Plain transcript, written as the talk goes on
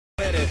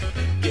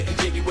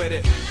with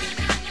it.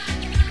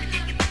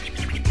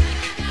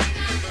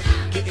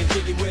 Getting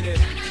jiggy with it.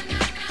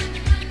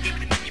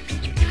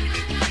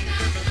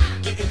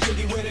 Getting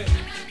jiggy with it.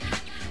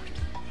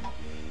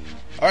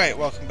 Alright,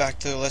 welcome back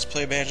to Let's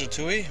Play Banjo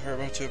Tooie. We're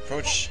about to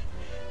approach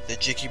the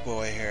Jiggy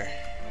Boy here.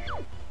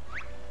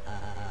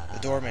 The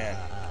doorman.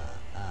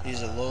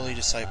 He's a lowly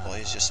disciple,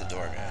 he's just a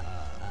doorman.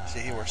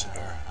 See, he works the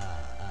door.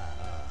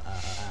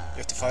 You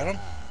have to fight him?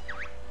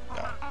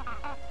 No.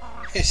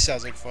 He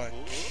sounds like fun.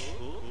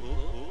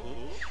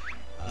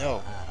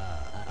 No.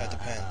 That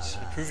depends.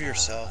 Prove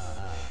yourself.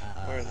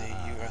 Where are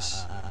the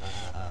US?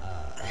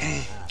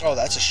 Oh,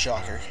 that's a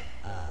shocker.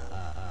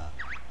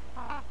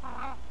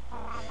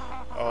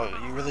 Oh,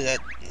 you really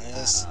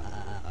that's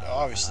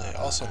obviously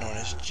also known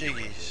as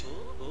jiggies.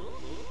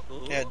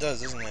 Yeah, it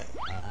does, doesn't it?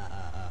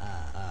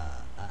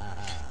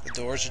 The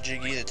door's a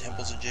jiggy, the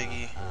temple's a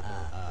jiggy.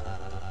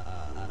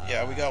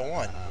 Yeah, we got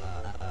one.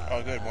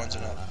 Oh, good, one's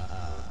enough.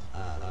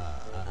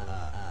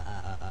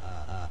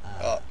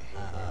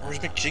 Where's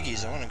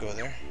McJiggy's? I want to go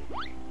there.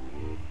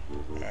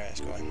 Alright,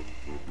 let's go in.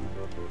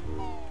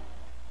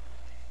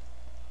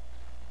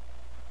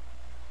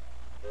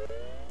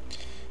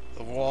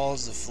 The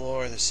walls, the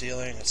floor, the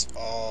ceiling, it's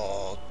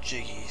all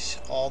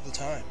jiggies all the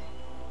time.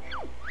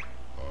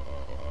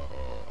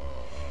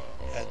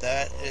 And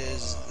that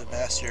is the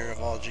master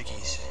of all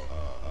jiggies.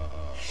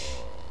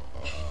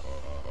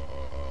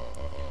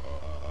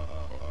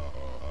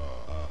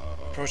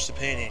 Approach the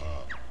painting.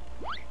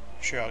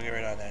 Sure, I'll get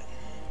right on that.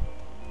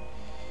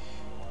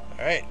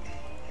 Alright,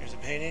 here's the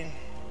painting.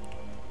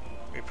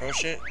 We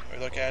approach it, we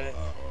look at it.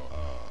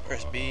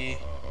 Press B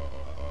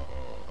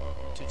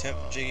to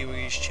attempt Jiggy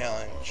Wiggy's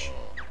challenge.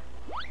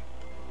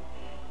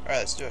 Alright,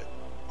 let's do it.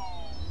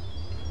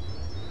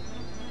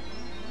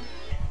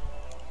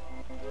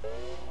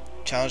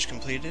 Challenge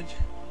completed.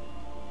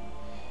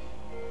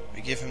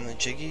 We give him the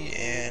Jiggy,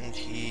 and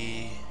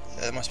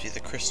that must be the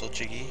crystal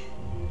Jiggy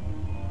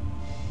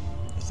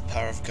with the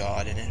power of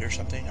God in it or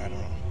something, I don't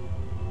know.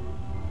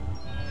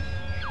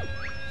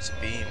 It's a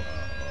beam.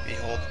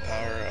 Behold the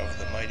power of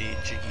the mighty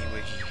Jiggy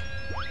Wiggy.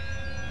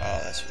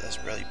 Wow, that's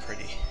really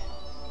pretty.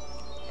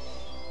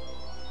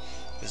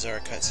 Is there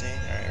a cutscene?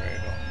 Alright, ready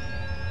to go.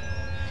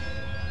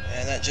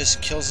 And that just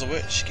kills the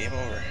witch. Game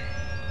over.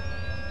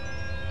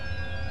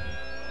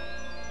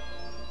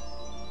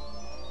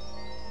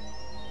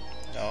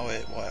 No,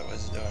 what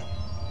was it doing?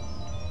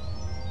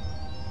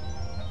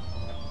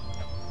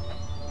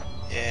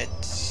 It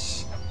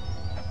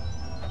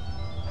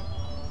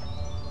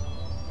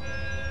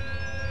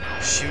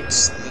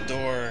shoots the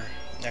door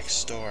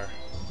next door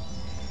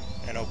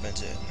and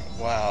opens it.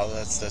 Wow,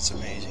 that's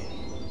amazing.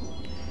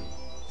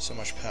 So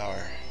much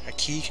power. A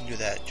key can do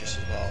that just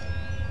as well.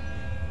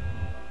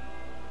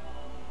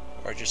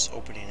 Or just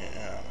opening it.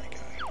 Oh my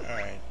god.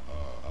 Alright.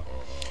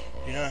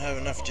 Do not have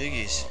enough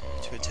jiggies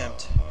to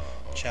attempt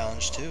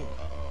challenge 2.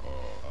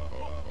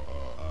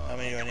 How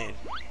many do I need?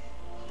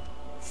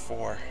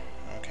 4.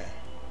 Okay.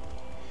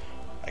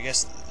 I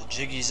guess the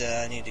jiggies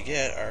that I need to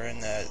get are in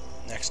that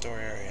next door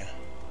area.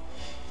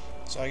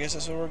 So I guess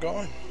that's where we're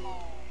going.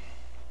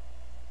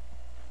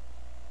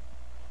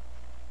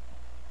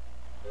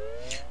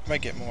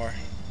 Might get more.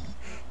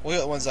 We'll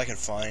get the ones I can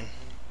find.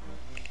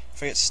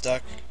 If I get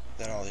stuck,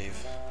 then I'll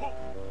leave.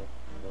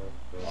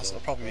 Also,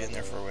 I'll probably be in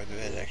there for a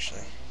bit,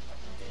 actually.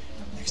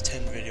 Next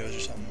 10 videos or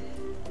something.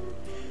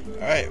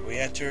 Alright, we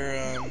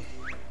enter,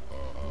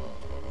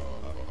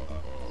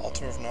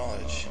 Altar of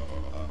Knowledge.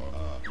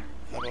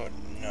 How about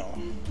no?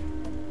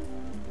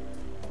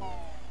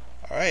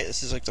 Alright,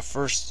 this is like the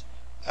first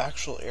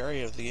actual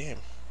area of the game.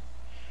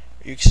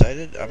 Are you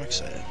excited? I'm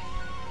excited.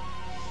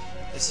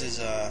 This is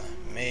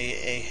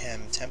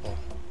Mayahem Temple.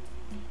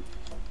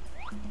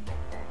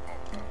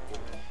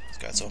 It's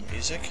got its own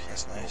music.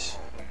 That's nice.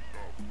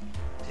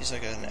 It's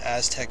like an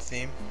Aztec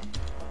theme.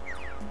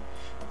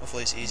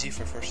 Hopefully it's easy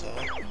for first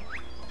level.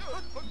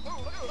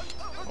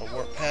 A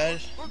warp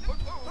pad.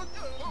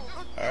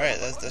 Alright,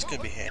 that's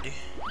gonna be handy.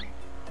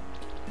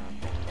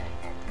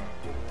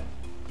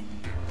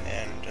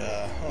 And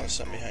oh, there's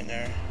something behind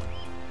there.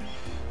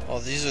 Well,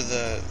 these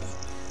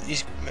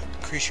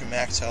increase your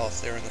max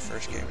health. They were in the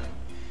first game.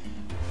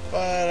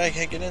 But I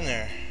can't get in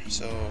there,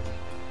 so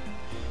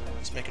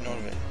let's make a note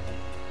of it.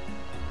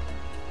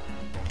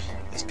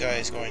 This guy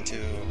is going to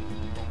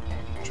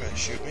try to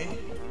shoot me.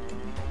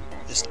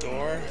 This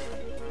door,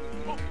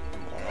 I want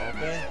to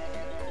open.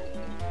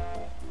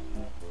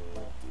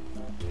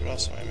 What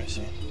else am I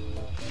missing?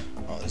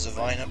 Oh, there's a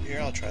vine up here.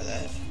 I'll try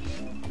that.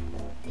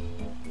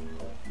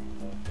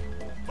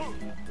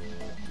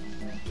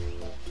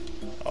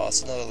 Oh,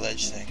 it's another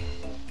ledge thing.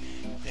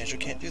 Banjo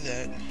can't do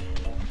that.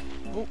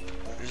 Oh,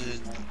 there's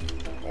an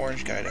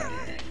orange guy down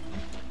here.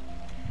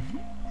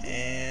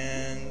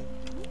 And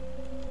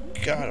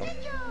got him.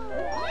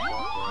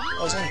 Oh,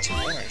 there's only 2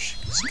 orange.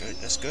 That's good.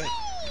 That's good.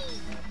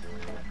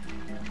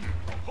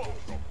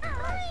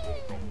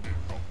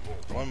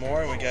 One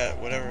more, and we got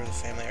whatever the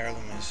family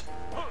heirloom is.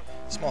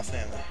 Small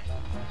family.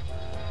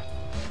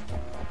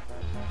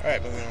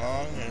 Alright, moving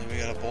along. We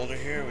got a boulder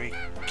here we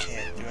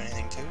can't do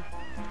anything to.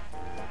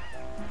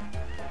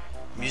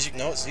 music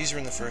notes. These are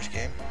in the first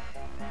game.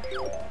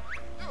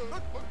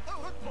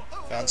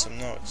 Found some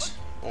notes.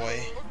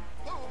 Boy,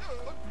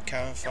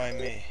 can't find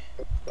me.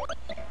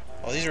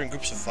 Well, these are in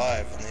groups of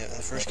 5. In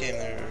the first game,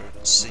 they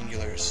were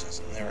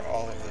singulars, and they were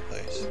all over the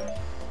place.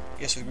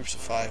 I guess with groups of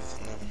 5,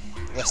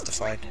 less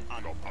defined.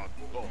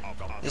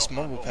 This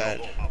mumble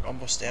pad.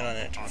 Mumble stand on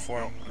it to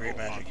perform great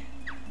magic.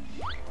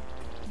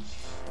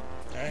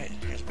 Alright,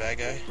 here's a bad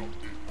guy.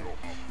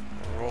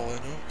 Roll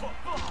into him.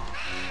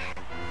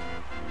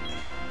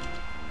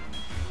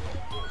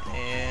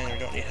 And we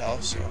don't need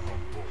health, so...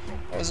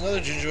 Oh, there's another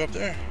Jinjo up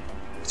there.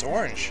 It's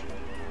orange.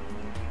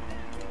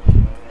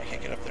 I can't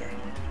get up there.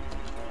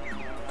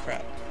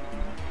 Crap.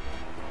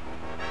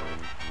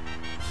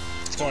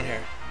 Let's go in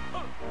here.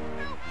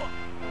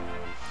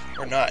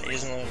 Or not. He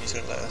doesn't know if he's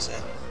gonna let us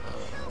in.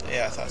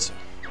 Yeah, I thought so.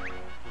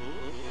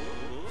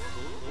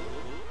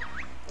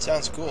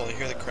 Sounds cool. You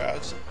hear the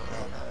crowds?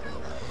 No.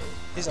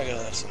 He's not gonna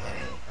let us in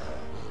there.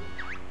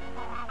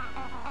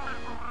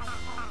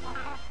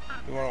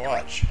 We wanna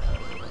watch.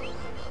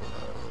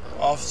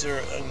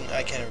 Officer,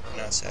 I can't even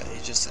pronounce that.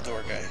 He's just the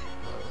door guy.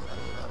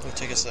 He'll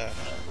take us left.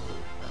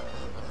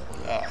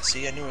 Ah,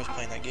 see, I knew I was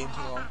playing that game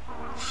too long.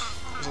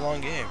 It was a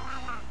long game.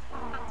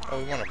 Oh,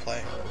 we want to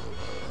play.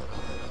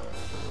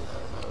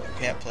 We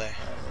can't play.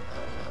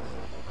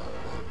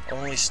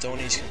 Only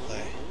Stonies can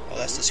play. Oh,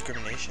 that's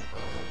discrimination.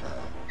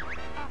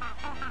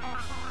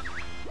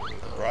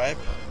 A bribe?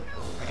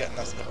 I got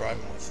nothing to bribe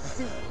him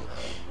with.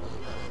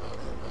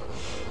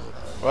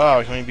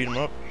 Wow, can we beat him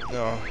up?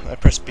 No, I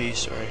pressed B,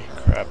 sorry.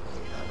 Crap.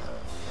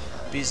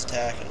 B's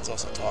attack, and it's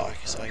also talk,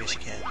 so I guess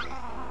you can't.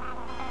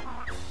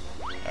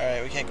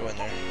 Alright, we can't go in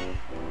there.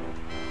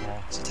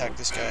 Let's attack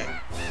this guy.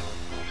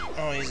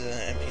 Oh, he's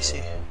an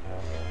NPC.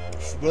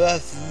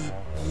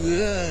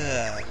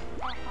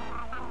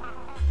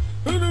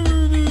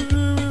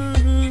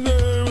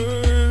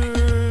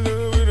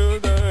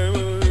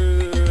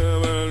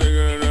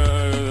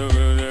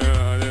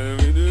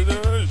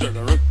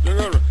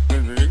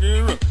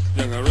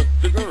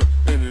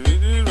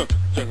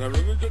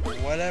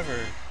 Whatever.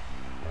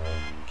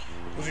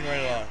 Moving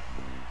right along.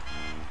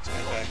 Let's go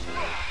back.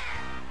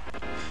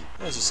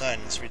 There's a sign.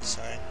 Let's read the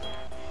sign.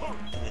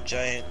 And a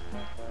giant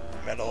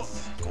metal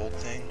gold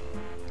thing.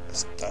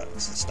 It's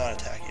not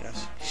attacking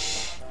us.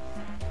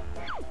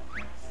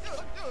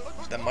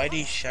 The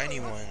mighty shiny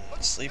one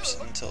sleeps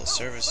until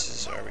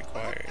services are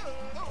required.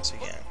 Once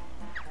again.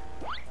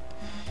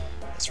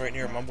 It's right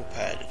near a mumble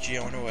pad. Gee,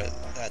 I wonder what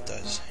that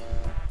does.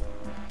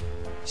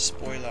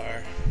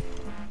 Spoiler.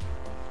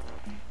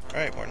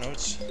 Alright, more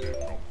notes.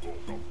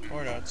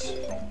 More notes.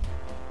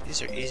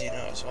 These are easy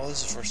notes. Well,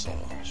 this is first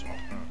level, so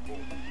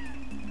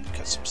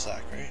cut some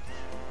slack, right?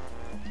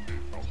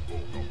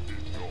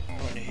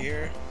 Go into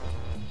here.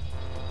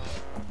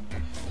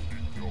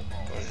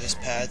 Go to this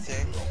pad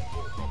thing.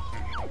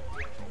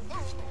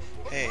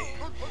 Hey,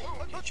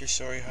 get your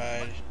sorry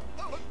hide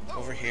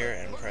over here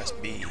and press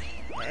B.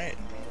 Alright.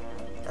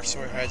 Our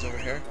sorry hide's over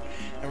here,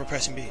 and we're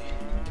pressing B.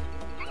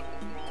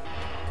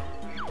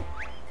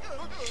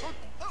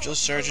 Drill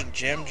Sergeant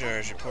Jam Jar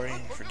is reporting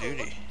for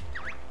duty.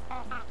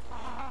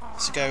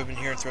 This is a guy we've been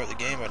hearing throughout the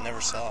game but never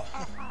saw.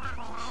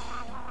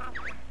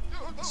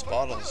 It's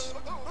Bottles.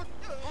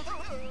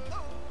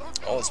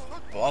 Oh, it's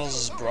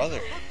Bottles'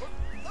 brother.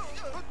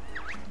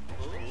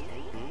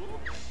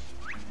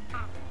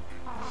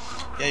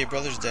 Yeah, your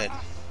brother's dead.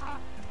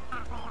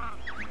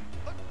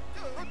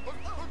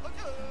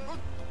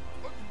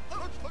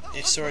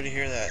 It's sorry to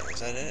hear that. Is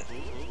that it?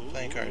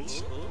 Playing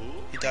cards.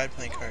 He died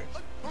playing cards.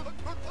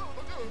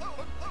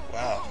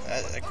 Wow,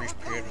 that grief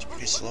period was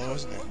pretty slow,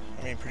 wasn't it?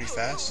 I mean, pretty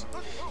fast.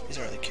 He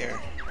doesn't really care.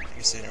 I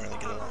guess they didn't really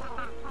get along.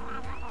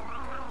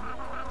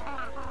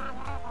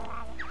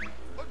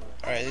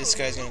 Alright, this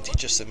guy's gonna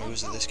teach us the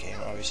moves of this game,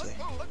 obviously.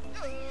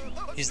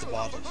 He's the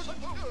Bottles.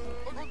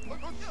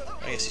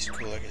 I guess he's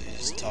cooler because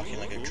he's talking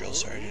like a drill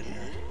sergeant,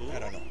 or I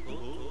don't know.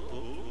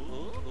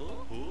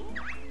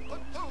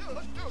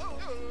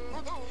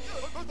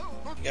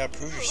 You gotta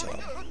prove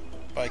yourself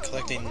by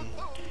collecting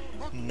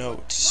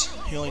notes.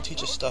 You only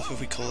teach us stuff if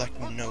we collect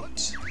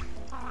notes.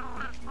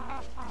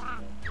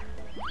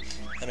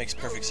 That makes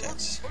perfect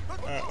sense.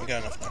 Alright, we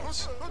got enough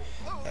notes.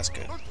 That's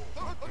good.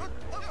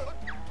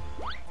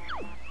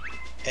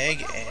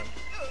 Egg aim.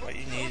 What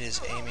you need is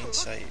aiming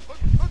sight.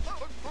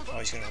 Oh,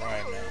 he's gonna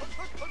rhyme now.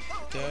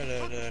 Da,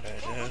 da, da, da,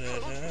 da,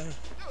 da.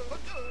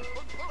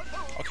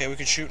 Okay, we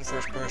can shoot in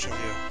first person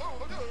view.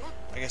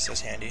 I guess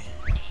that's handy.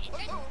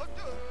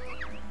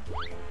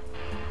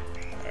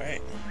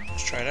 Alright,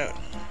 let's try it out.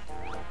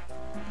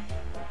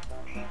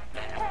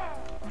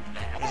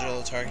 Is there a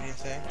little targeting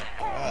thing?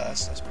 Wow,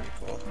 that's pretty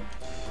cool.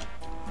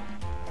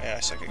 Man, I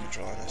suck at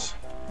controlling this.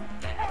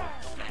 Can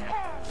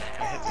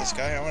I hit this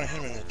guy? I want to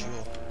hit him in the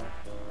jewel.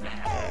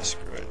 Nah,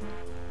 screw it.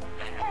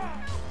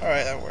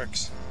 Alright, that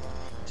works.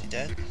 Is he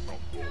dead?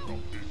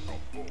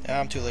 Yeah,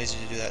 I'm too lazy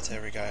to do that to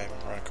every guy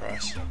I run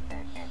across.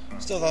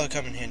 Still, that'll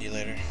come in handy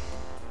later.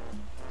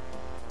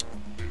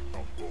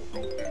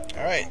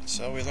 Alright,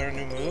 so we learned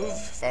a new move,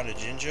 found a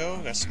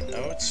Jinjo, got some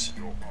notes.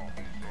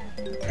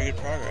 pretty good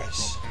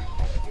progress.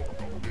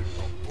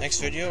 Next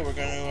video, we're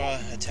going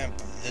to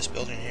attempt this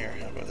building here.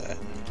 How about that?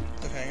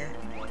 Cliffhanger?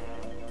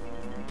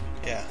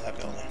 Yeah, that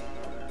building.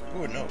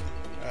 Ooh, no.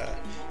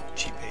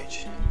 Cheat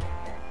page.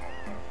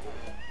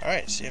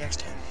 Alright, see you next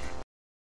time.